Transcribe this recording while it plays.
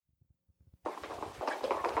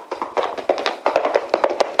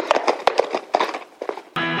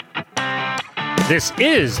This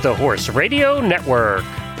is the Horse Radio Network.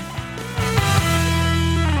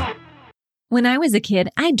 When I was a kid,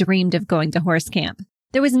 I dreamed of going to horse camp.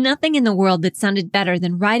 There was nothing in the world that sounded better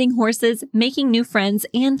than riding horses, making new friends,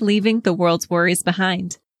 and leaving the world's worries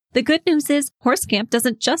behind. The good news is, horse camp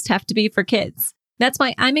doesn't just have to be for kids. That's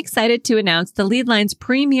why I'm excited to announce the Leadline's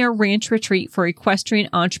premier ranch retreat for equestrian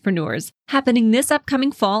entrepreneurs, happening this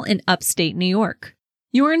upcoming fall in upstate New York.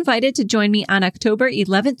 You're invited to join me on October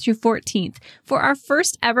 11th through 14th for our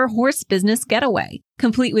first ever horse business getaway,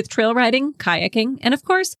 complete with trail riding, kayaking, and of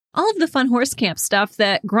course, all of the fun horse camp stuff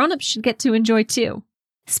that grown-ups should get to enjoy too.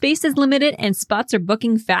 Space is limited and spots are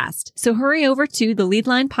booking fast, so hurry over to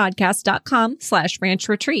theleadlinepodcast.com/ranch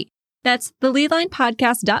retreat. That's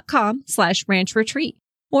theleadlinepodcast.com/ranch retreat,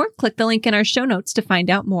 or click the link in our show notes to find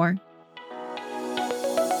out more.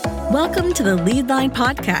 Welcome to the Leadline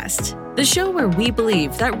Podcast, the show where we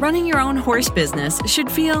believe that running your own horse business should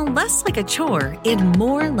feel less like a chore and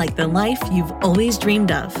more like the life you've always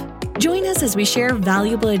dreamed of. Join us as we share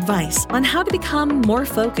valuable advice on how to become more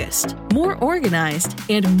focused, more organized,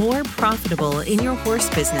 and more profitable in your horse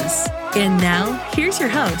business. And now, here's your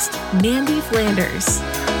host, Mandy Flanders.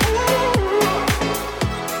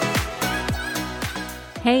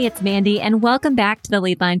 Hey, it's Mandy, and welcome back to the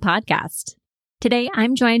Leadline Podcast. Today,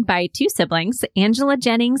 I'm joined by two siblings, Angela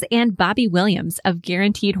Jennings and Bobby Williams of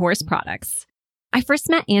Guaranteed Horse Products. I first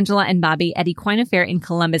met Angela and Bobby at Equine Fair in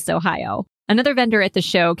Columbus, Ohio. Another vendor at the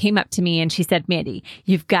show came up to me and she said, Mandy,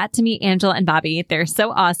 you've got to meet Angela and Bobby. They're so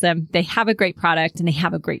awesome. They have a great product and they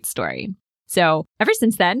have a great story. So ever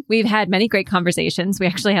since then, we've had many great conversations. We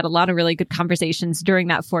actually had a lot of really good conversations during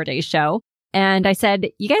that 4-day show. And I said,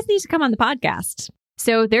 you guys need to come on the podcast.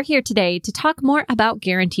 So they're here today to talk more about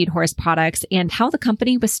Guaranteed Horse Products and how the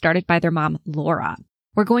company was started by their mom, Laura.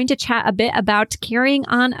 We're going to chat a bit about carrying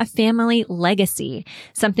on a family legacy,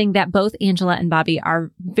 something that both Angela and Bobby are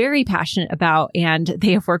very passionate about, and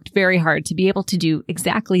they have worked very hard to be able to do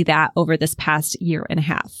exactly that over this past year and a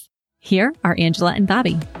half. Here are Angela and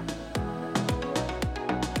Bobby.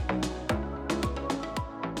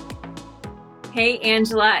 Hey,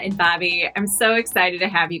 Angela and Bobby. I'm so excited to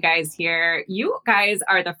have you guys here. You guys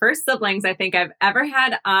are the first siblings I think I've ever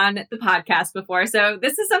had on the podcast before. So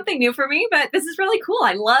this is something new for me, but this is really cool.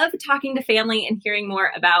 I love talking to family and hearing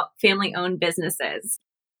more about family-owned businesses.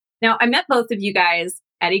 Now, I met both of you guys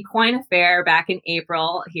at Equine Fair back in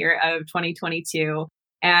April here of 2022.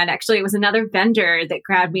 And actually, it was another vendor that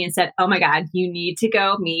grabbed me and said, oh my God, you need to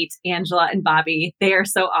go meet Angela and Bobby. They are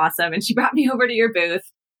so awesome. And she brought me over to your booth.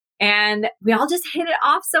 And we all just hit it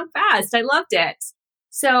off so fast. I loved it.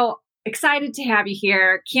 So excited to have you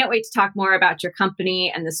here. Can't wait to talk more about your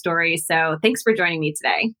company and the story. So thanks for joining me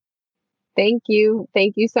today. Thank you.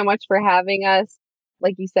 Thank you so much for having us.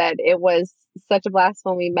 Like you said, it was such a blast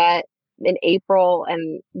when we met in April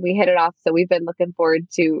and we hit it off. So we've been looking forward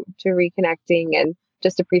to reconnecting and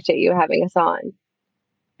just appreciate you having us on.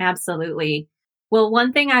 Absolutely. Well,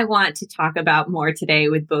 one thing I want to talk about more today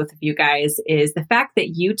with both of you guys is the fact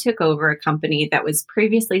that you took over a company that was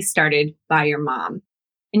previously started by your mom.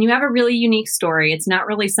 And you have a really unique story. It's not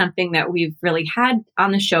really something that we've really had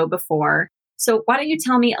on the show before. So why don't you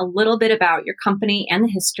tell me a little bit about your company and the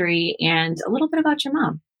history and a little bit about your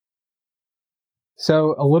mom?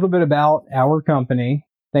 So a little bit about our company.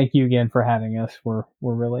 Thank you again for having us. We're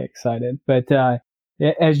really excited. But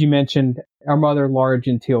as you mentioned, our mother, Laura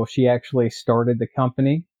Gentile, she actually started the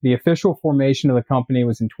company. The official formation of the company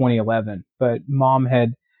was in 2011, but Mom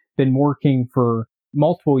had been working for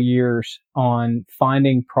multiple years on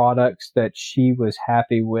finding products that she was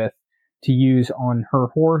happy with to use on her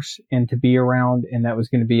horse and to be around, and that was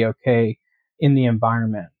going to be okay in the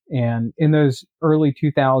environment. And in those early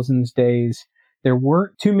 2000s days, there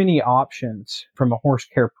weren't too many options from a horse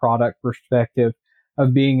care product perspective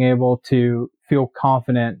of being able to feel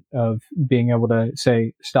confident of being able to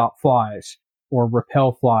say stop flies or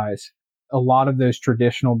repel flies. A lot of those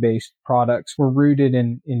traditional based products were rooted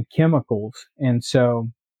in chemicals. And so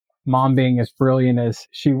Mom, being as brilliant as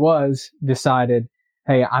she was, decided,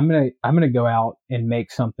 hey, I'm going to go out and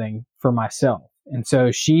make something for myself. And so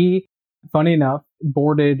she, funny enough,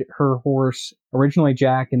 boarded her horse, originally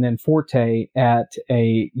Jack and then Forte, at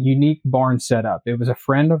a unique barn setup. It was a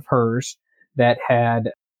friend of hers that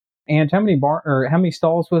had, and how many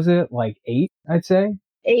stalls was it? Like 8, I'd say.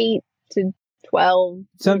 8 to 12.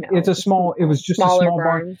 It was just a small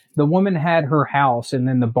barn. The woman had her house and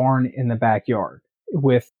then the barn in the backyard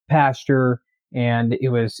with pasture, and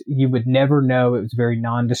you would never know. It was very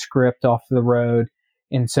nondescript off the road.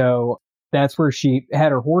 And so that's where she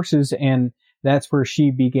had her horses, and that's where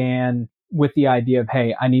she began with the idea of,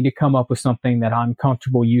 hey, I need to come up with something that I'm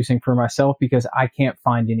comfortable using for myself because I can't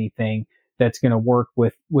find anything that's going to work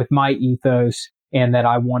with my ethos and that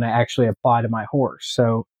I want to actually apply to my horse.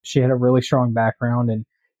 So she had a really strong background in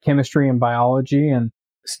chemistry and biology. And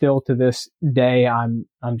still to this day, I'm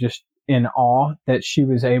just in awe that she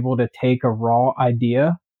was able to take a raw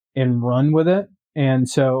idea and run with it. And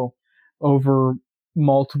so over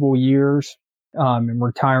multiple years, and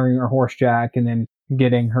retiring her horse Jack and then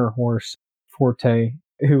getting her horse Forte,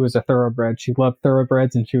 who was a thoroughbred. She loved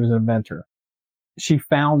thoroughbreds and she was an inventor. She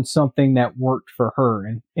found something that worked for her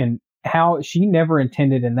and how she never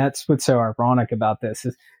intended, and that's what's so ironic about this,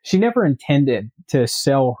 is she never intended to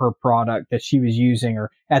sell her product that she was using, or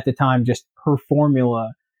at the time, just her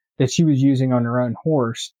formula that she was using on her own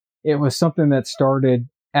horse. It was something that started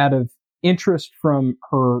out of interest from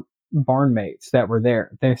her barn mates that were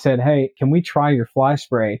there. They said, hey, can we try your fly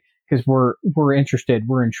spray? Because we're interested,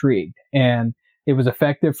 we're intrigued. And it was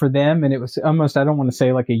effective for them. And it was almost, I don't want to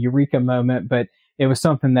say like a eureka moment, but it was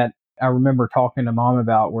something that I remember talking to Mom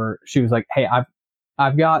about, where she was like, hey,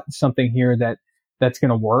 I've got something here that's going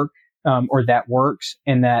to work, or that works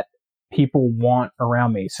and that people want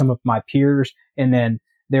around me. Some of my peers and then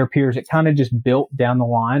their peers, it kind of just built down the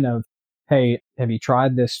line of, hey, have you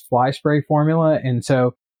tried this fly spray formula? And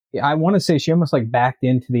so I want to say she almost like backed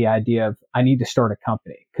into the idea of, I need to start a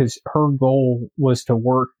company, because her goal was to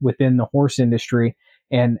work within the horse industry.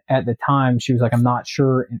 And at the time she was like, I'm not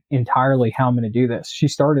sure entirely how I'm going to do this. She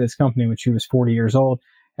started this company when she was 40 years old,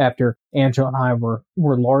 after Angela and I were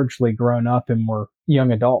largely grown up and were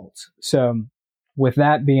young adults. So with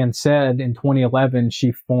that being said, in 2011,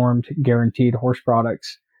 she formed Guaranteed Horse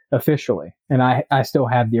Products officially. And I still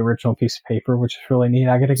have the original piece of paper, which is really neat.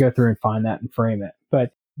 I got to go through and find that and frame it.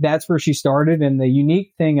 But that's where she started. And the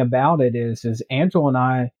unique thing about it is Angela and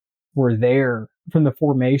I were there from the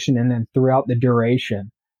formation and then throughout the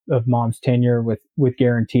duration of Mom's tenure with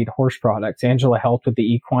Guaranteed Horse Products. Angela helped with the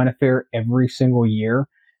equine affair every single year,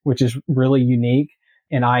 which is really unique.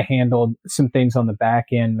 And I handled some things on the back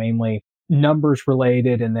end, mainly numbers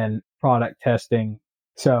related and then product testing.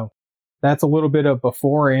 So that's a little bit of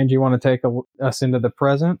before. Angie, you want to take us into the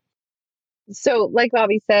present? So like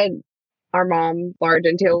Bobby said, our mom, Laura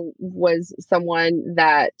Gentile, was someone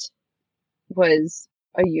that was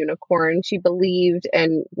a unicorn. She believed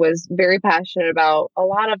and was very passionate about a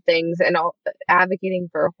lot of things and advocating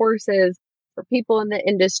for horses, for people in the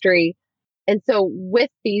industry. And so with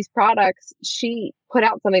these products, she put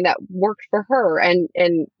out something that worked for her. And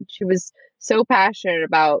she was so passionate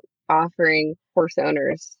about offering horse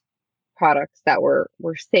owners products that were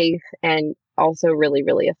safe and also really,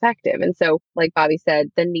 really effective. And so, like Bobby said,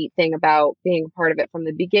 the neat thing about being a part of it from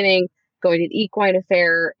the beginning, going to the equine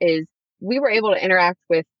affair, is we were able to interact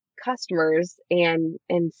with customers and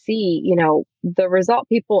see, the result.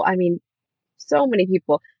 People, I mean, so many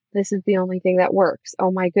people, this is the only thing that works.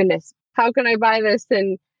 Oh my goodness. How can I buy this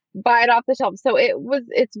and buy it off the shelf? So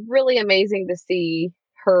it's really amazing to see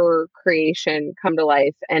her creation come to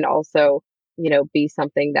life and also, be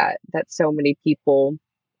something that so many people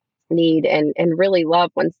need and really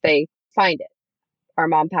love once they find it. Our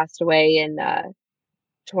mom passed away in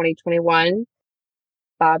 2021.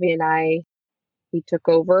 Bobby and we took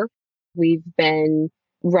over. We've been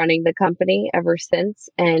running the company ever since,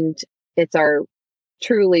 and it's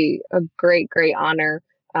truly a great, great honor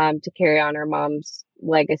to carry on our mom's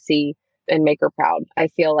legacy and make her proud. I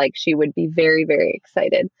feel like she would be very, very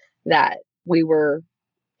excited that we were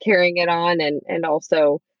carrying it on and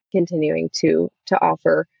also continuing to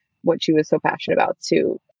offer what she was so passionate about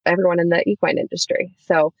to everyone in the equine industry.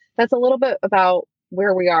 So that's a little bit about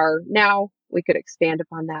where we are now. We could expand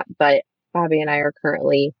upon that, but Bobby and I are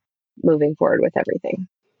currently moving forward with everything.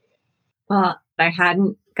 Well, I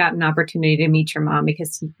hadn't gotten an opportunity to meet your mom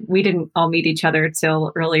because we didn't all meet each other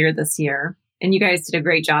till earlier this year. And you guys did a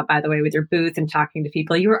great job, by the way, with your booth and talking to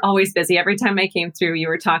people. You were always busy. Every time I came through, you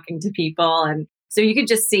were talking to people. And so you could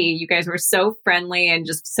just see you guys were so friendly and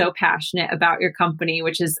just so passionate about your company,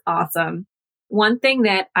 which is awesome. One thing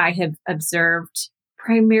that I have observed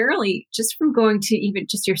primarily just from going to even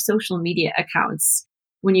just your social media accounts,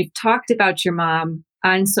 when you've talked about your mom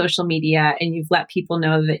on social media and you've let people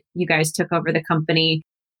know that you guys took over the company,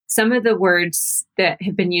 some of the words that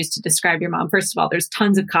have been used to describe your mom, first of all, there's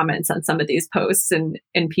tons of comments on some of these posts and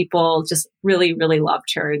people just really, really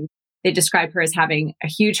loved her. And they describe her as having a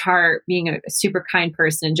huge heart, being a super kind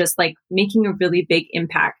person, and just like making a really big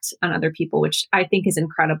impact on other people, which I think is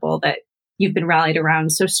incredible that you've been rallied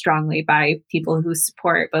around so strongly by people who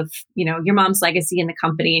support both, your mom's legacy in the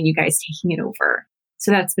company and you guys taking it over. So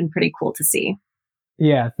that's been pretty cool to see.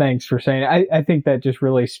 Yeah, thanks for saying it. I think that just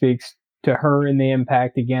really speaks to her and the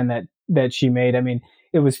impact again that she made. I mean,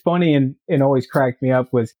 it was funny and always cracked me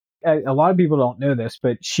up was a lot of people don't know this,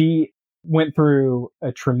 but she went through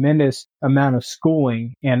a tremendous amount of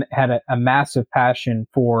schooling and had a massive passion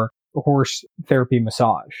for horse therapy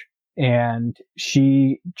massage. And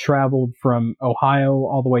she traveled from Ohio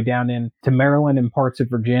all the way down into Maryland and parts of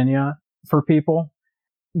Virginia for people.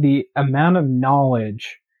 The amount of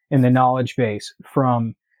knowledge in the knowledge base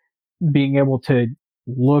from being able to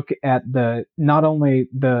look at not only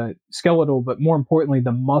the skeletal, but more importantly,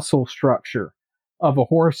 the muscle structure of a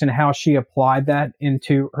horse and how she applied that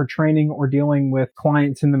into her training or dealing with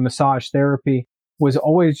clients in the massage therapy was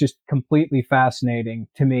always just completely fascinating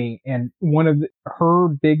to me. And one of her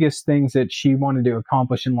biggest things that she wanted to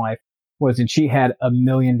accomplish in life was that she had a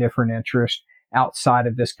million different interests outside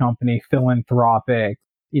of this company, philanthropic,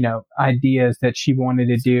 ideas that she wanted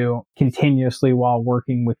to do continuously while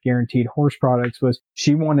working with Guaranteed Horse Products was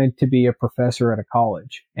she wanted to be a professor at a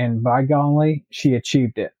college. And by golly, she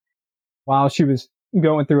achieved it. While she was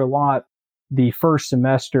going through a lot, the first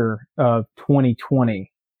semester of 2020,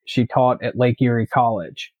 she taught at Lake Erie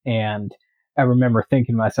College. And I remember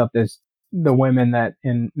thinking to myself, there's the women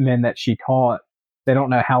and men that she taught, they don't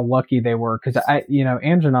know how lucky they were. Cause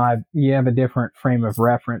Andrew and I, you have a different frame of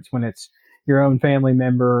reference when it's your own family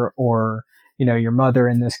member or, your mother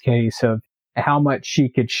in this case, of how much she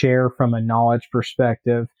could share from a knowledge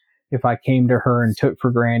perspective. If I came to her and took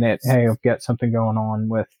for granted, hey, I've got something going on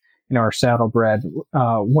with, our saddlebred,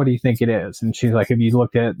 what do you think it is? And she's like, have you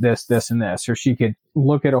looked at this, this, and this? Or she could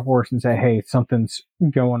look at a horse and say, hey, something's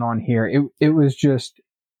going on here. It was just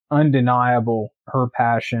undeniable, her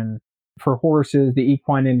passion for horses, the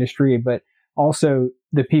equine industry, but also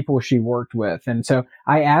the people she worked with. And so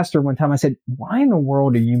I asked her one time, I said, why in the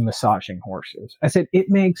world are you massaging horses? I said, it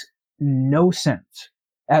makes no sense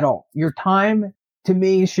at all. Your time to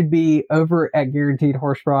me should be over at Guaranteed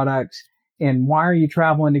Horse Products. And why are you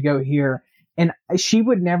traveling to go here? And she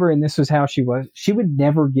would never, and this was how she was, she would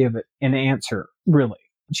never give an answer, really.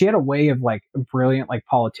 She had a way of a brilliant,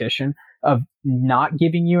 politician of not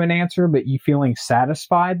giving you an answer, but you feeling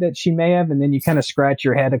satisfied that she may have. And then you kind of scratch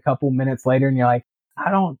your head a couple minutes later and you're like, I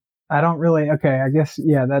don't really, okay, I guess,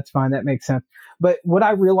 yeah, that's fine. That makes sense. But what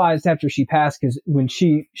I realized after she passed, because when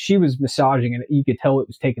she was massaging and you could tell it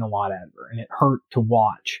was taking a lot out of her and it hurt to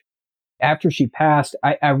watch. After she passed,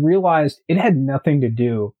 I realized it had nothing to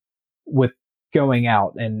do with going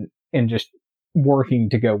out and just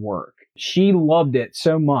working to go work. She loved it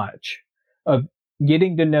so much of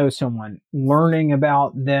getting to know someone, learning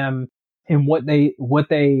about them and what they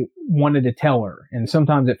wanted to tell her. And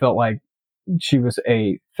sometimes it felt like she was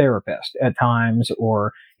a therapist at times,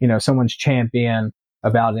 or, someone's champion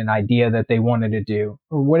about an idea that they wanted to do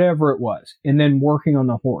or whatever it was. And then working on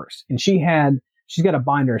the horse. And she's got a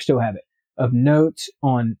binder, I still have it, of notes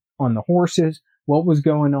on the horses, what was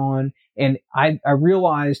going on. And I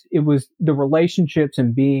realized it was the relationships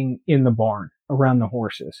and being in the barn around the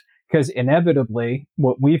horses. Because inevitably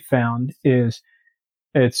what we've found is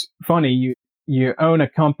it's funny. You own a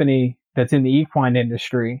company that's in the equine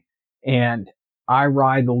industry, and I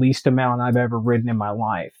ride the least amount I've ever ridden in my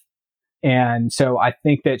life. And so I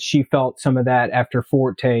think that she felt some of that after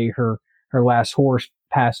Forte, her last horse,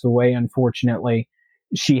 passed away, unfortunately.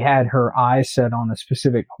 She had her eyes set on a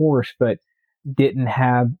specific horse, but didn't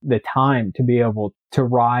have the time to be able to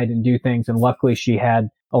ride and do things. And luckily she had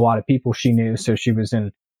a lot of people she knew. So she was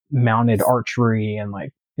in mounted archery and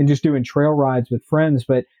just doing trail rides with friends.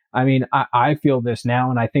 But I mean, I feel this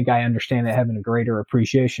now, and I think I understand it, having a greater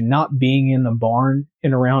appreciation, not being in the barn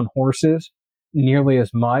and around horses nearly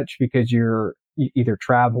as much because you're either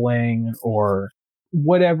traveling or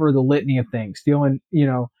whatever, the litany of things, dealing,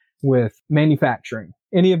 with manufacturing,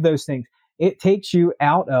 any of those things. It takes you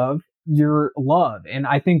out of your love. And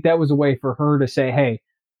I think that was a way for her to say, hey,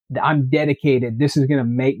 I'm dedicated. This is going to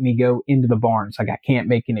make me go into the barns. I can't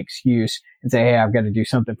make an excuse and say, hey, I've got to do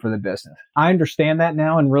something for the business. I understand that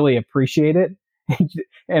now and really appreciate it.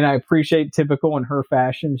 And I appreciate typical in her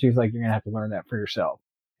fashion. She's like, you're going to have to learn that for yourself.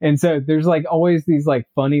 And so there's always these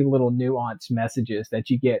funny little nuanced messages that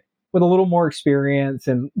you get with a little more experience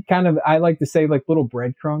and kind of, I like to say little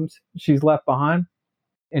breadcrumbs she's left behind.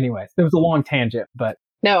 Anyway, there was a long tangent, but.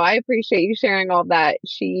 No, I appreciate you sharing all that.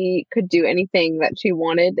 She could do anything that she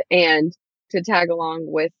wanted. And to tag along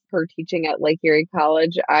with her teaching at Lake Erie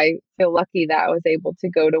College, I feel lucky that I was able to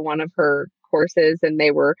go to one of her courses and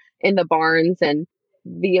they were in the barns, and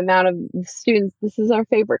the amount of students, this is our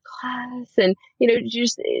favorite class. And,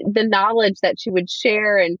 just the knowledge that she would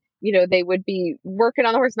share, and, they would be working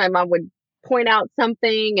on the horse. My mom would point out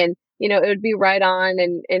something and, it would be right on.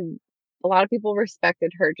 And a lot of people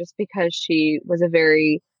respected her just because she was a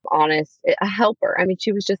very honest, a helper. I mean,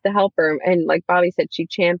 she was just a helper. And like Bobby said, she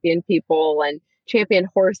championed people and championed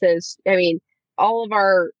horses. I mean, all of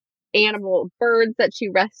our birds that she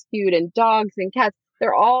rescued and dogs and cats,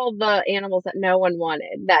 they're all the animals that no one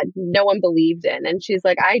wanted, that no one believed in. And she's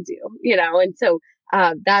like, I do, and so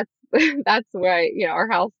that's, that's why, our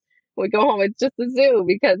house, when we go home, it's just a zoo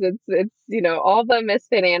because it's, all the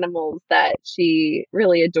misfit animals that she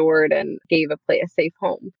really adored and gave a safe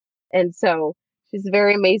home. And so she's a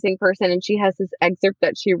very amazing person. And she has this excerpt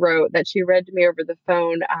that she wrote that she read to me over the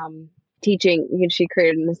phone, teaching. She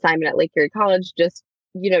created an assignment at Lake Erie College, just,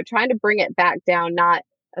 trying to bring it back down, not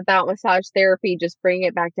about massage therapy, just bringing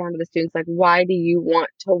it back down to the students. Like, why do you want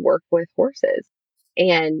to work with horses?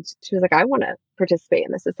 And she was like, I want to participate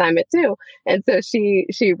in this assignment too. And so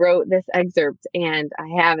she wrote this excerpt, and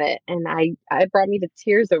I have it. And it brought me to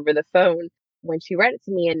tears over the phone when she read it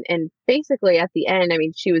to me. And basically at the end, I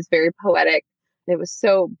mean, she was very poetic. It was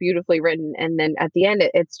so beautifully written. And then at the end,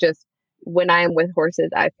 it's just, when I am with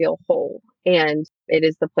horses, I feel whole. And it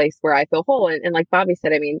is the place where I feel whole. And like Bobby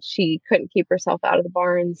said, I mean, she couldn't keep herself out of the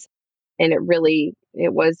barns. And it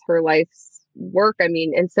was her life's work. I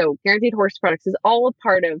mean, and so Guaranteed Horse Products is all a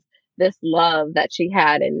part of this love that she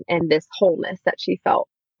had and this wholeness that she felt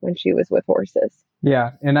when she was with horses.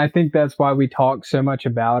 Yeah. And I think that's why we talk so much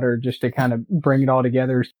about her, just to kind of bring it all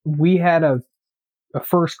together. We had a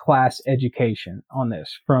first class education on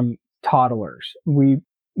this from toddlers. We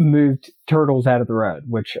moved turtles out of the road,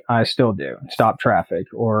 which I still do, stop traffic,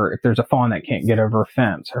 or if there's a fawn that can't get over a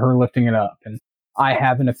fence, her lifting it up. And I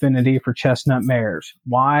have an affinity for chestnut mares.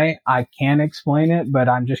 Why? I can't explain it, but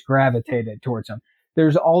I'm just gravitated towards them.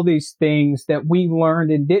 There's all these things that we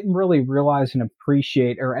learned and didn't really realize and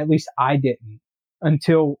appreciate, or at least I didn't,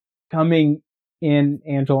 until coming in,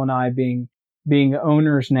 Angela and I being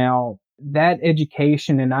owners now. That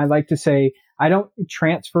education, and I like to say,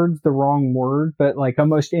 transferred the wrong word, but like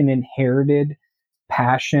almost an inherited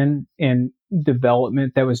passion and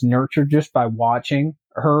development that was nurtured just by watching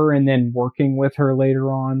her and then working with her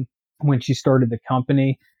later on when she started the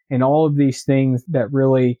company, and all of these things that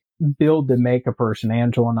really build to make a person.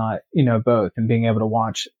 Angela and I, both, and being able to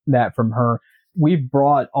watch that from her, we've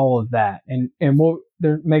brought all of that, and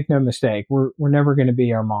make no mistake, we're never going to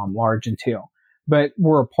be our mom, large and teal, but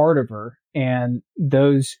we're a part of her. And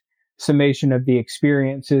those summation of the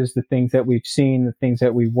experiences, the things that we've seen, the things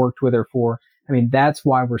that we've worked with her for, I mean, that's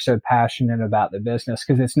why we're so passionate about the business,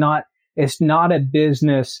 because it's not a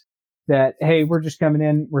business that, hey, we're just coming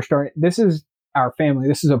in, we're starting. This is our family.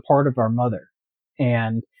 This is a part of our mother.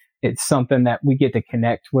 And it's something that we get to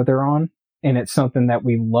connect with her on. And it's something that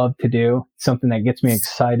we love to do. Something that gets me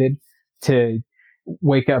excited to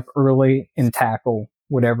wake up early and tackle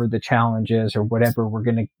whatever the challenge is or whatever we're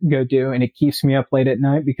going to go do. And it keeps me up late at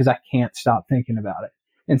night because I can't stop thinking about it.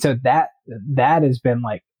 And so that has been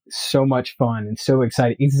like so much fun and so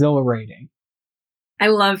exciting, exhilarating. I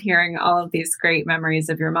love hearing all of these great memories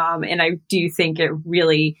of your mom. And I do think it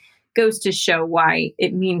really goes to show why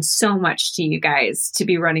it means so much to you guys to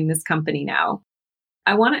be running this company now.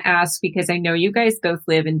 I want to ask, because I know you guys both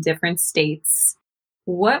live in different states,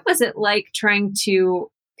 what was it like trying to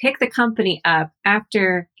pick the company up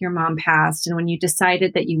after your mom passed and when you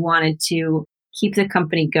decided that you wanted to keep the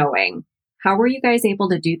company going? How were you guys able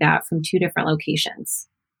to do that from two different locations?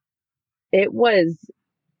 It was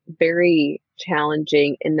very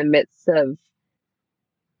challenging in the midst of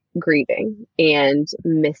grieving and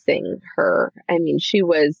missing her. I mean, she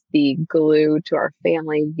was the glue to our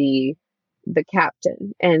family, the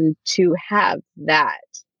captain, and to have that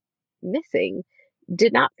missing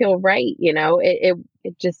did not feel right.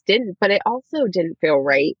 It just didn't, but it also didn't feel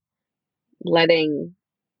right letting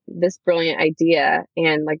this brilliant idea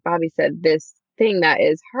and, like Bobby said, this thing that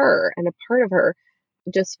is her and a part of her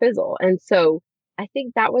just fizzle. And so I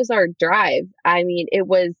think that was our drive. I mean, it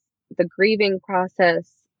was the grieving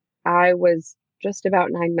process. I was just about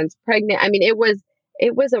 9 months pregnant. I mean, it was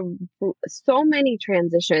so many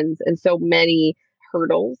transitions and so many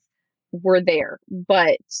hurdles were there,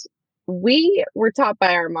 but we were taught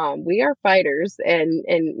by our mom, we are fighters, and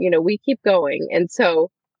we keep going. And so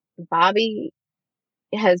Bobby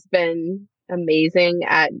has been amazing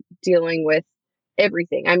at dealing with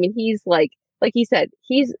everything. I mean, he's like he said,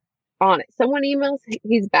 he's on it. Someone emails,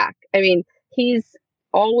 he's back. I mean, he's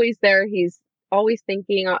always there. He's always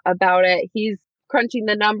thinking about it. He's crunching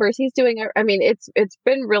the numbers. He's doing it. I mean, it's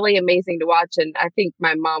been really amazing to watch. And I think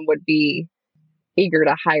my mom would be eager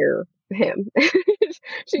to hire him.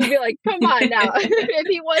 She'd be like, come on now. If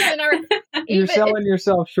he wasn't You're selling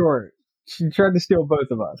yourself short. She tried to steal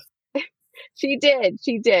both of us. She did.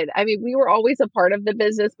 She did. I mean, we were always a part of the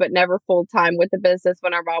business, but never full time with the business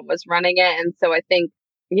when our mom was running it. And so I think,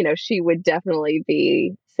 she would definitely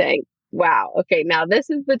be saying, wow, okay, now this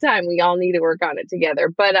is the time we all need to work on it together.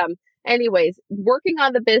 But anyways, working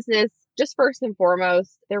on the business, just first and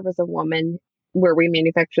foremost, there was a woman where we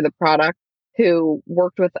manufacture the product who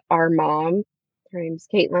worked with our mom. Her name's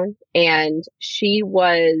Caitlin, and she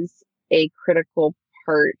was a critical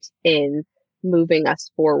part in moving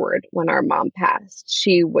us forward when our mom passed.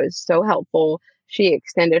 She was so helpful. She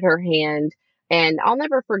extended her hand, and I'll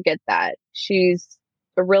never forget that. She's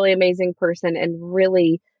a really amazing person and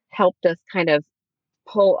really helped us kind of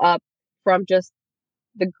pull up from just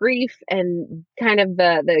the grief and kind of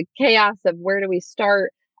the chaos of where do we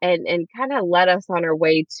start, and kind of led us on our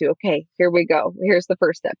way to, okay, here we go. Here's the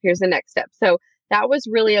first step. Here's the next step. So that was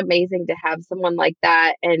really amazing to have someone like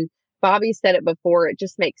that. And Bobby said it before, it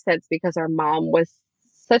just makes sense because our mom was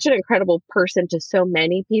such an incredible person to so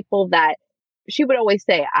many people that she would always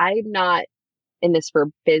say, I'm not in this for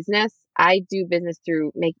business. I do business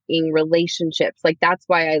through making relationships. Like, that's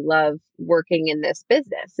why I love working in this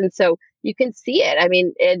business. And so you can see it. I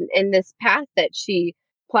mean, in this path that she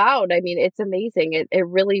plowed, I mean, it's amazing. It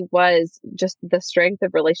really was just the strength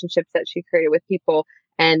of relationships that she created with people,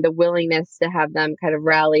 and the willingness to have them kind of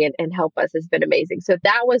rally and help us has been amazing. So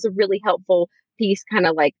that was a really helpful piece, kind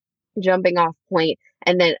of like jumping off point.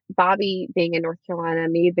 And then Bobby being in North Carolina,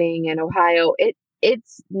 me being in Ohio,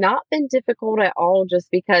 it's not been difficult at all, just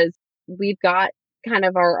because we've got kind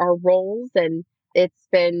of our roles, and it's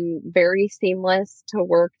been very seamless to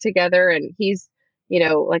work together. And he's,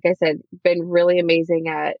 like I said, been really amazing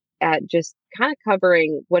at just kind of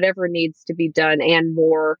covering whatever needs to be done and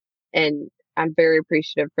more. And I'm very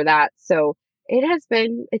appreciative for that. So it's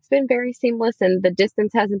been very seamless, and the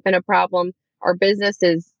distance hasn't been a problem. Our business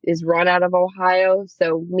is run out of Ohio,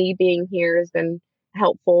 so me being here has been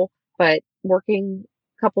helpful, but working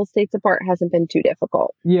a couple states apart hasn't been too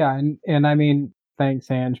difficult. Yeah. And I mean, thanks,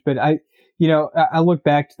 Ange. But I look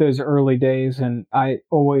back to those early days, and I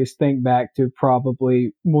always think back to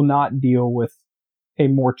probably will not deal with a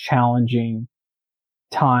more challenging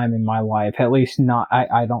time in my life. At least not,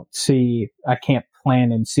 I can't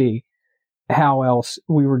plan and see how else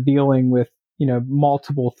we were dealing with,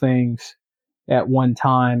 multiple things at one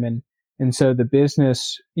time. And so the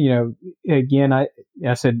business, again, I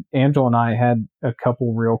said, Angela and I had a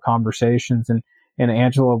couple real conversations, and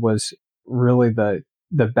Angela was really the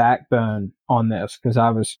backbone on this, because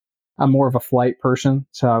I'm more of a flight person.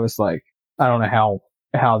 So I was like, I don't know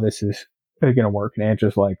how this is going to work. And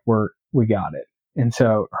Angela's like, we got it. And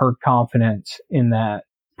so her confidence in that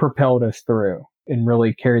propelled us through and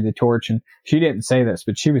really carried the torch. And she didn't say this,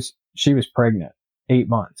 but she was pregnant, 8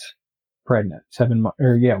 months pregnant, 7 months,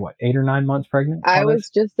 or 8 or 9 months pregnant. I was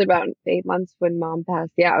just about 8 months when mom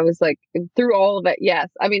passed. Yeah. I was like through all of it. Yes.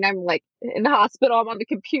 I mean, I'm like in the hospital, I'm on the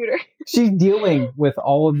computer. She's dealing with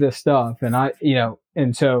all of this stuff. And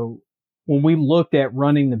and so when we looked at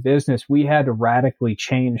running the business, we had to radically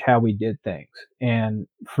change how we did things. And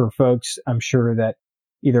for folks, I'm sure that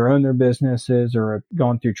either own their businesses or have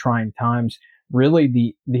gone through trying times,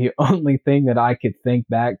 really the only thing that I could think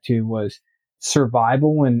back to was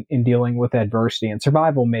survival in dealing with adversity. And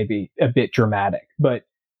survival may be a bit dramatic, but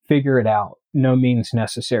figure it out. No means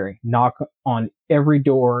necessary. Knock on every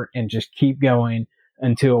door and just keep going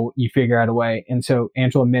until you figure out a way. And so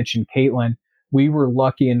Angela mentioned Caitlin. We were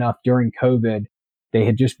lucky enough during COVID, they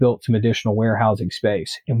had just built some additional warehousing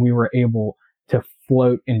space, and we were able to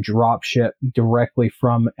float and drop ship directly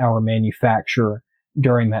from our manufacturer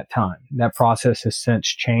during that time. That process has since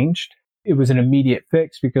changed. It was an immediate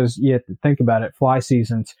fix because you have to think about it. Fly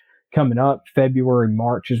season's coming up. February,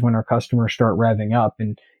 March is when our customers start revving up,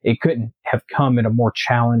 and it couldn't have come at a more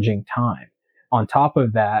challenging time. On top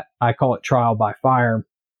of that, I call it trial by fire.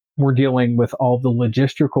 We're dealing with all the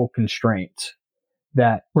logistical constraints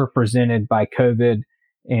that were presented by COVID.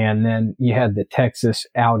 And then you had the Texas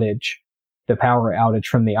outage, the power outage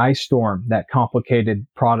from the ice storm that complicated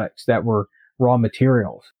products that were raw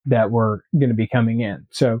materials that were going to be coming in.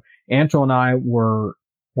 So Angela and I were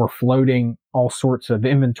floating all sorts of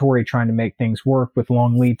inventory, trying to make things work with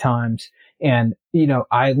long lead times. And,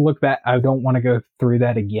 I look back, I don't want to go through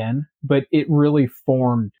that again, but it really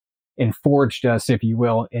formed and forged us, if you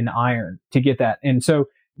will, in iron to get that. And so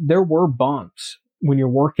there were bumps when you're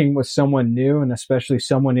working with someone new, and especially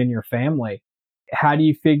someone in your family. How do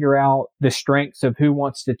you figure out the strengths of who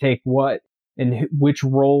wants to take what and which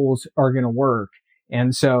roles are going to work?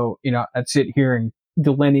 And so, I'd sit here and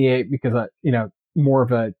delineate, because more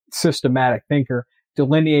of a systematic thinker,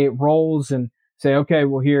 delineate roles and say, okay,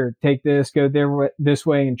 well, here, take this, go there, this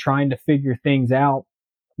way, and trying to figure things out.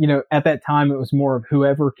 At that time, it was more of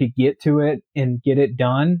whoever could get to it and get it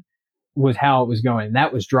done was how it was going. And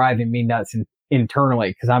that was driving me nuts internally,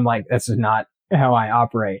 because I'm like, this is not how I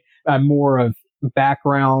operate. I'm more of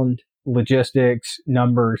background, logistics,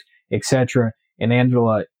 numbers, etc. And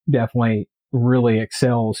Angela definitely really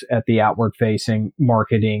excels at the outward facing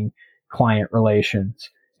marketing, client relations,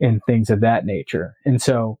 and things of that nature. And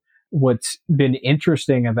so what's been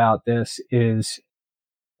interesting about this is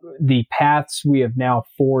the paths we have now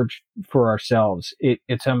forged for ourselves.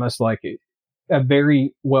 It's almost like a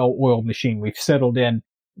very well-oiled machine. We've settled in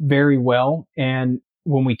very well. And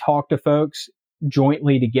when we talk to folks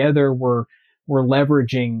jointly together, we're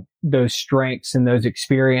leveraging those strengths and those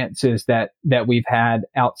experiences that we've had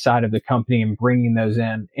outside of the company and bringing those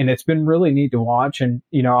in. And it's been really neat to watch. And,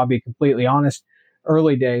 I'll be completely honest.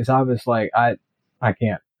 Early days, I was like, I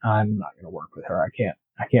can't, I'm not going to work with her. I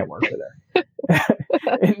can't work with her.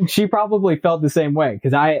 And she probably felt the same way,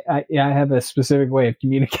 because I have a specific way of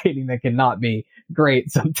communicating that cannot be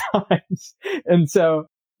great sometimes. And so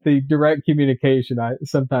the direct communication, I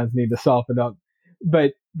sometimes need to soften up,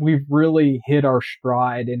 but we've really hit our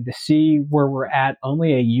stride. And to see where we're at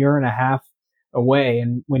only a year and a half away.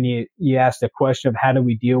 And when you ask the question of how do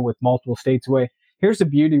we deal with multiple states away, here's the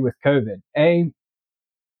beauty with COVID.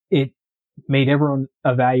 It made everyone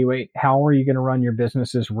evaluate, how are you going to run your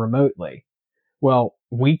businesses remotely? Well,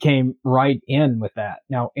 we came right in with that.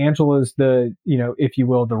 Now, Angela's the, if you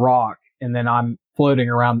will, the rock, and then I'm floating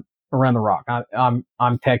around the rock.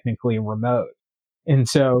 I'm technically remote. And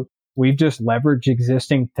so we've just leveraged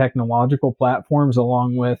existing technological platforms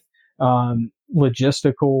along with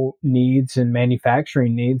logistical needs and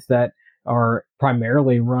manufacturing needs that are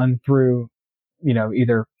primarily run through,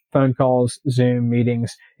 either phone calls, Zoom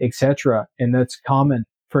meetings, etc. And that's common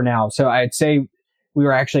for now. So I'd say we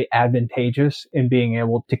were actually advantageous in being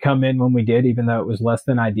able to come in when we did, even though it was less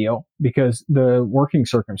than ideal, because the working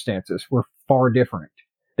circumstances were far different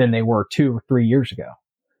than they were 2 or 3 years ago.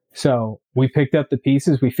 So we picked up the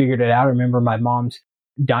pieces. We figured it out. I remember my mom's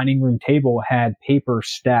dining room table had paper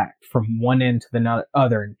stacked from one end to the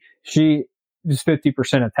other. And she is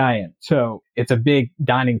 50% Italian. So it's a big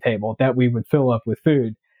dining table that we would fill up with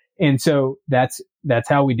food. And so that's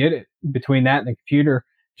how we did it. Between that and the computer,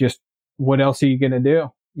 just what else are you going to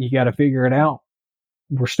do? You got to figure it out.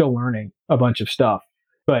 We're still learning a bunch of stuff,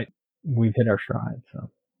 but we've hit our stride.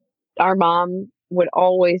 So our mom would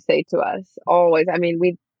always say to us, always, I mean,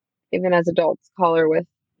 we even as adults call her with,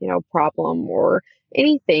 problem or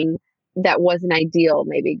anything that wasn't ideal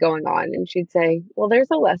maybe going on. And she'd say, well, there's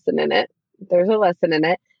a lesson in it. There's a lesson in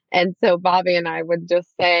it. And so Bobby and I would just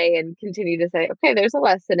say and continue to say, okay, there's a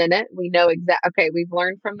lesson in it. We know okay, we've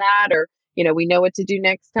learned from that, or, we know what to do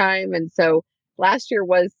next time. And so last year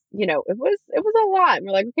was, it was a lot. And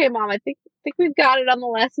we're like, okay, Mom, I think we've got it on the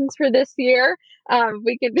lessons for this year.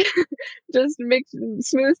 We could just make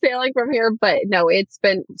smooth sailing from here. But no,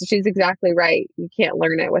 she's exactly right. You can't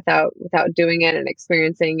learn it without doing it and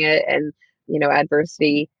experiencing it. And,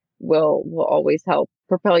 adversity will always help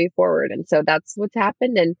propel you forward. And so that's what's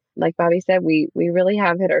happened. And like Bobby said, we really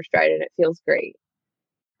have hit our stride, and it feels great.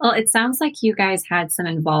 Well, it sounds like you guys had some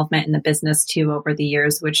involvement in the business too over the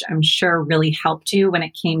years, which I'm sure really helped you when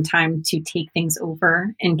it came time to take things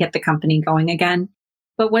over and get the company going again.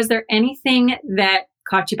 But was there anything that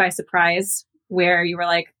caught you by surprise where you were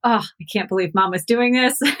like, oh, I can't believe Mom was doing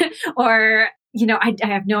this? Or, I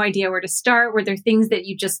have no idea where to start. Were there things that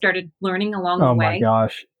you just started learning along the way? Oh my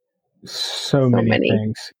gosh. So many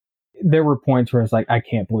things. There were points where I was like, I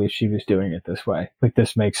can't believe she was doing it this way. Like,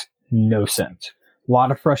 this makes no sense. A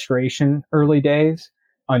lot of frustration early days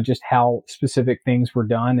on just how specific things were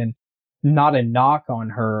done, and not a knock on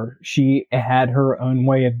her. She had her own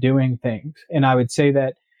way of doing things. And I would say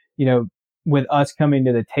that, with us coming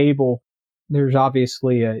to the table, there's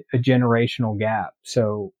obviously a generational gap.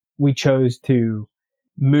 So we chose to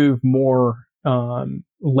move more,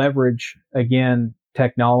 leverage again,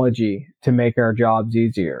 technology to make our jobs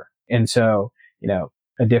easier. And so,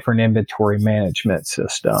 a different inventory management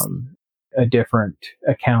system, a different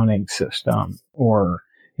accounting system, or,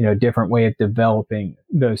 a different way of developing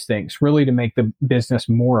those things, really to make the business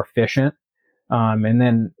more efficient. And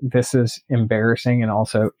then this is embarrassing and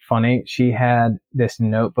also funny. She had this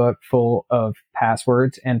notebook full of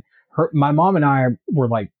passwords, and my mom and I were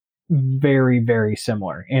like very, very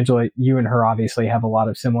similar. Angela, you and her obviously have a lot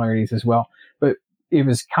of similarities as well, but it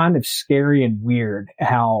was kind of scary and weird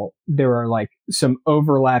how there are like some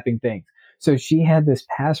overlapping things. So she had this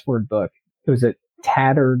password book. It was a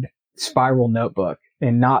tattered spiral notebook,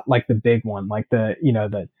 and not like the big one, like the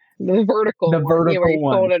The vertical The one, vertical where you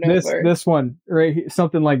one. fold it over. This one, right?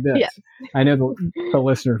 Something like this. Yes. I know the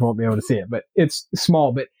listeners won't be able to see it, but it's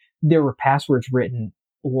small, but there were passwords written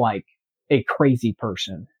like a crazy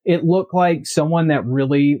person. It looked like someone that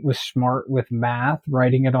really was smart with math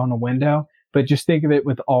writing it on a window, but just think of it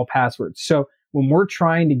with all passwords. So when we're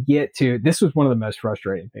trying to get to, this was one of the most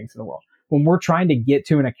frustrating things in the world. When we're trying to get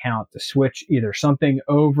to an account to switch either something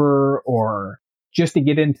over or just to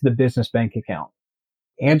get into the business bank account,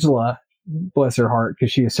 Angela, bless her heart,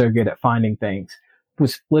 because she is so good at finding things,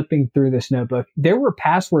 was flipping through this notebook. There were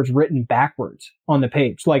passwords written backwards on the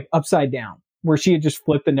page, like upside down, where she had just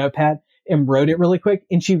flipped the notepad and wrote it really quick.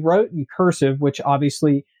 And she wrote in cursive, which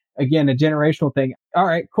obviously, again, a generational thing. All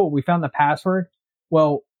right, cool. We found the password.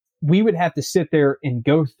 Well, we would have to sit there and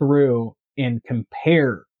go through and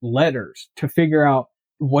compare letters to figure out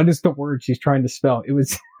what is the word she's trying to spell. It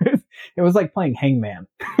was, it was like playing hangman.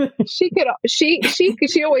 She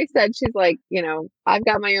always said, she's like, I've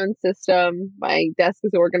got my own system. My desk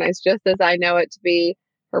is organized just as I know it to be.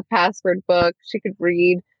 Her password book, she could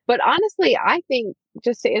read. But honestly, I think,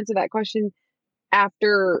 just to answer that question,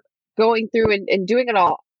 after going through and doing it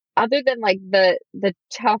all, other than like the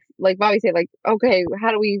tough, like Bobby said, like, okay,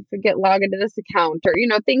 how do we get log into this account, or,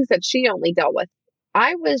 things that she only dealt with.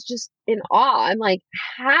 I was just in awe. I'm like,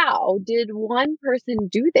 how did one person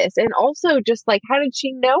do this? And also just like, how did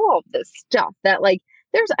she know all this stuff that like,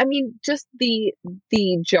 just the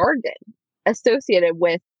jargon associated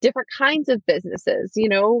with different kinds of businesses,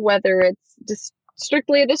 whether it's just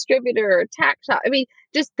strictly a distributor or a tax shop.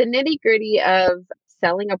 Just the nitty gritty of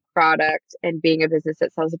selling a product and being a business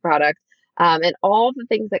that sells a product. And all the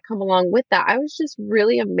things that come along with that. I was just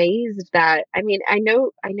really amazed that, I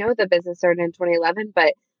know the business started in 2011,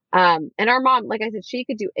 but, and our mom, like I said, she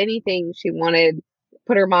could do anything she wanted,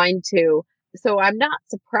 put her mind to. So I'm not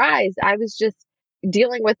surprised. I was just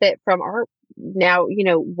dealing with it from our, now,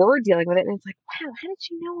 we're dealing with it. And it's like, wow, how did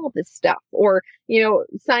she know all this stuff? Or,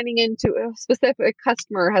 signing into a specific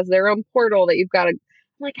customer has their own portal that you've got to,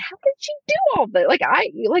 like, how did she do all that?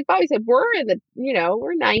 Like Bobby said, we're in the,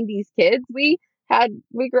 we're 90s kids. We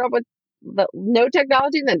grew up with no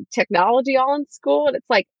technology and then technology all in school. And it's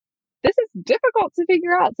like, this is difficult to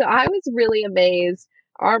figure out. So I was really amazed.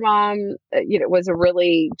 Our mom, was a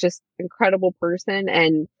really just incredible person,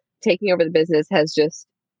 and taking over the business has just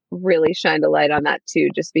really shined a light on that too,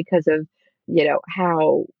 just because of,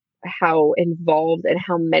 how involved and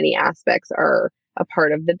how many aspects are a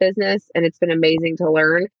part of the business. And it's been amazing to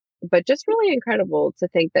learn, but just really incredible to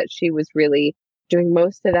think that she was really doing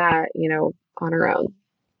most of that, on her own.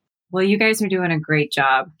 Well, you guys are doing a great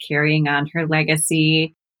job carrying on her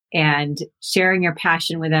legacy and sharing your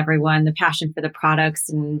passion with everyone, the passion for the products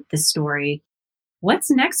and the story.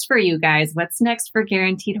 What's next for you guys? What's next for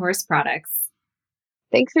Guaranteed Horse Products?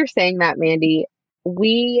 Thanks for saying that, Mandy.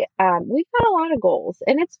 We've got a lot of goals,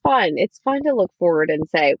 and it's fun. It's fun to look forward and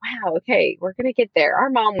say, wow, okay, we're going to get there.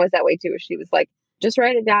 Our mom was that way too. She was like, just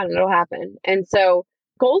write it down and it'll happen. And so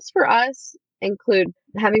goals for us include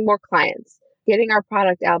having more clients, getting our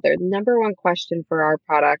product out there. The number one question for our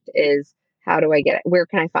product is, how do I get it? Where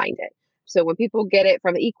can I find it? So when people get it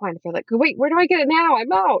from the equine, they're like, wait, where do I get it now?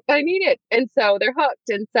 I'm out. I need it. And so they're hooked.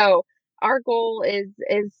 And so our goal is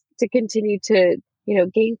to continue to,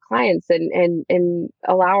 gain clients and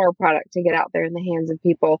allow our product to get out there in the hands of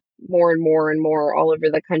people more and more and more all over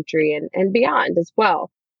the country and beyond as well.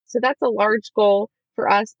 So that's a large goal for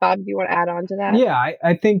us. Bob, do you want to add on to that? Yeah,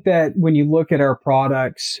 I think that when you look at our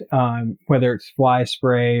products, whether it's fly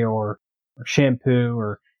spray or shampoo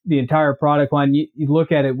or the entire product line, you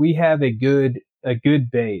look at it, we have a good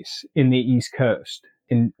base in the East Coast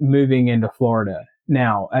and moving into Florida.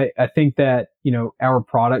 Now, I think that, our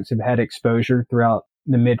products have had exposure throughout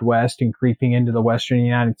the Midwest and creeping into the Western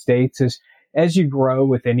United States. As you grow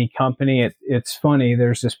with any company, it's funny.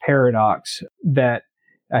 There's this paradox that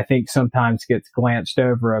I think sometimes gets glanced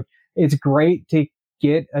over of, it's great to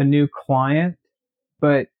get a new client,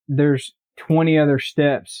 but there's 20 other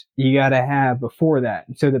steps you got to have before that.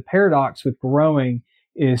 And so the paradox with growing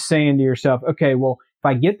is saying to yourself, okay, well, if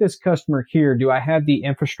I get this customer here, do I have the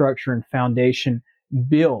infrastructure and foundation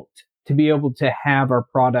built to be able to have our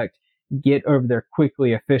product get over there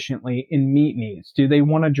quickly, efficiently, and meet needs? Do they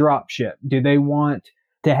want to drop ship? Do they want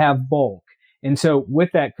to have bulk? And so with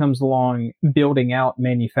that comes along building out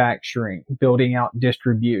manufacturing, building out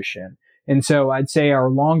distribution. And so I'd say our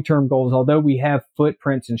long-term goals, although we have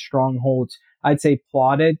footprints and strongholds, I'd say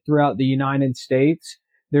plotted throughout the United States,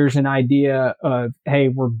 there's an idea of, hey,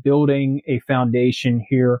 we're building a foundation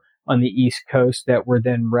here on the East Coast that we're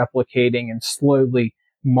then replicating and slowly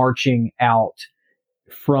marching out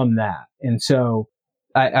from that. And so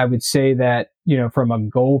I would say that, from a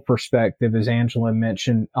goal perspective, as Angela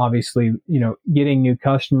mentioned, obviously, getting new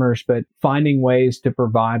customers, but finding ways to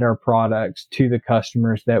provide our products to the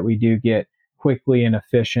customers that we do get quickly and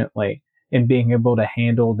efficiently, and being able to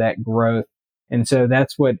handle that growth. And so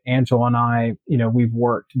that's what Angela and I, we've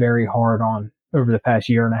worked very hard on over the past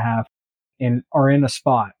year and a half, and are in a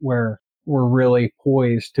spot where we're really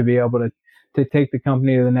poised to be able to take the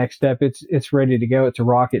company to the next step. It's ready to go. It's a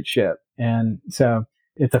rocket ship. And so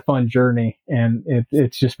it's a fun journey, and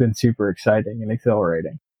it's just been super exciting and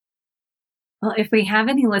exhilarating. Well, if we have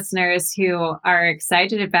any listeners who are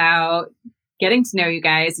excited about getting to know you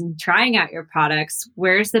guys and trying out your products,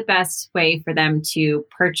 where's the best way for them to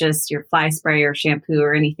purchase your fly spray or shampoo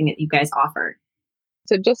or anything that you guys offer?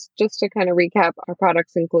 So just to kind of recap, our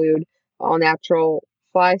products include all natural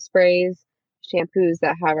fly sprays, shampoos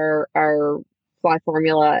that have our fly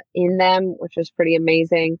formula in them, which is pretty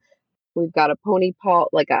amazing. We've got a pony paw,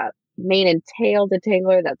 like a mane and tail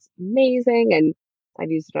detangler that's amazing. And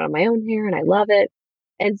I've used it on my own hair and I love it.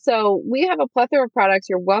 And so we have a plethora of products.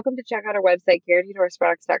 You're welcome to check out our website,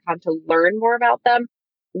 guaranteedhorseproducts.com, to learn more about them.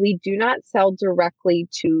 We do not sell directly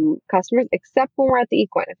to customers except when we're at the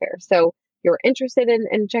Equine Affair. So if you're interested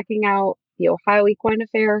in checking out the Ohio Equine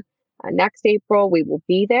Affair next April, we will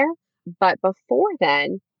be there. But before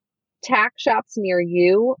then, tack shops near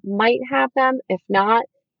you might have them. If not,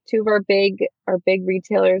 two of our big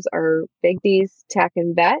retailers are Big D's Tack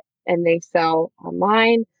and Vet, and they sell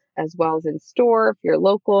online as well as in store. If you're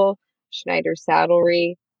local, Schneider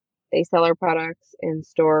Saddlery, they sell our products in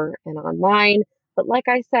store and online. But like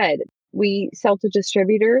I said, we sell to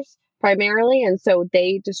distributors primarily, and so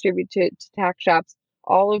they distribute to tack shops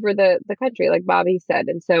all over the country, like Bobby said.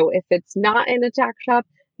 And so if it's not in a tack shop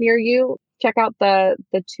near you, check out the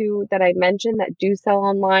two that I mentioned that do sell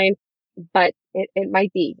online. But it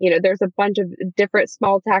might be, there's a bunch of different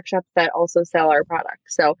small tack shops that also sell our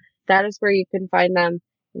products. So that is where you can find them.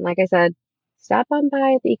 And like I said, stop on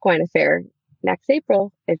by the Equine Affair next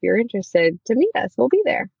April if you're interested to meet us. We'll be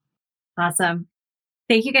there. Awesome.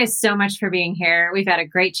 Thank you guys so much for being here. We've had a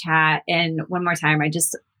great chat. And one more time, I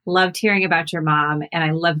just loved hearing about your mom, and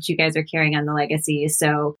I loved you guys are carrying on the legacy.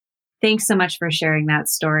 So thanks so much for sharing that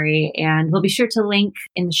story. And we'll be sure to link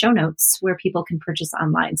in the show notes where people can purchase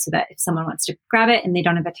online, so that if someone wants to grab it and they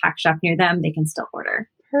don't have a tack shop near them, they can still order.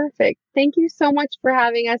 Perfect. Thank you so much for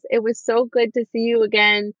having us. It was so good to see you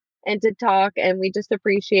again and to talk. And we just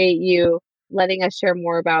appreciate you letting us share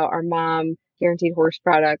more about our mom, Guaranteed Horse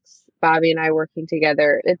Products, Bobby and I working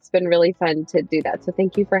together. It's been really fun to do that. So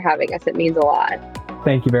thank you for having us. It means a lot.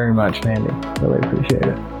 Thank you very much, Mandy. Really appreciate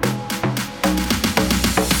it.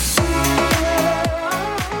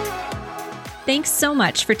 Thanks so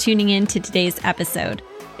much for tuning in to today's episode.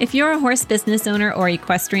 If you're a horse business owner or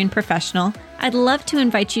equestrian professional, I'd love to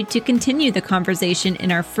invite you to continue the conversation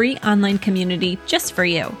in our free online community just for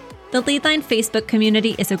you. The Leadline Facebook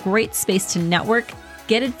community is a great space to network,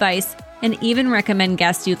 get advice, and even recommend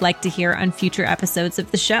guests you'd like to hear on future episodes of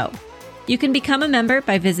the show. You can become a member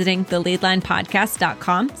by visiting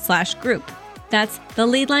theleadlinepodcast.com/group. That's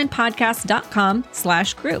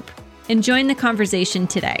theleadlinepodcast.com/group. And join the conversation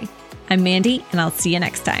today. I'm Mandy, and I'll see you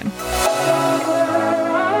next time.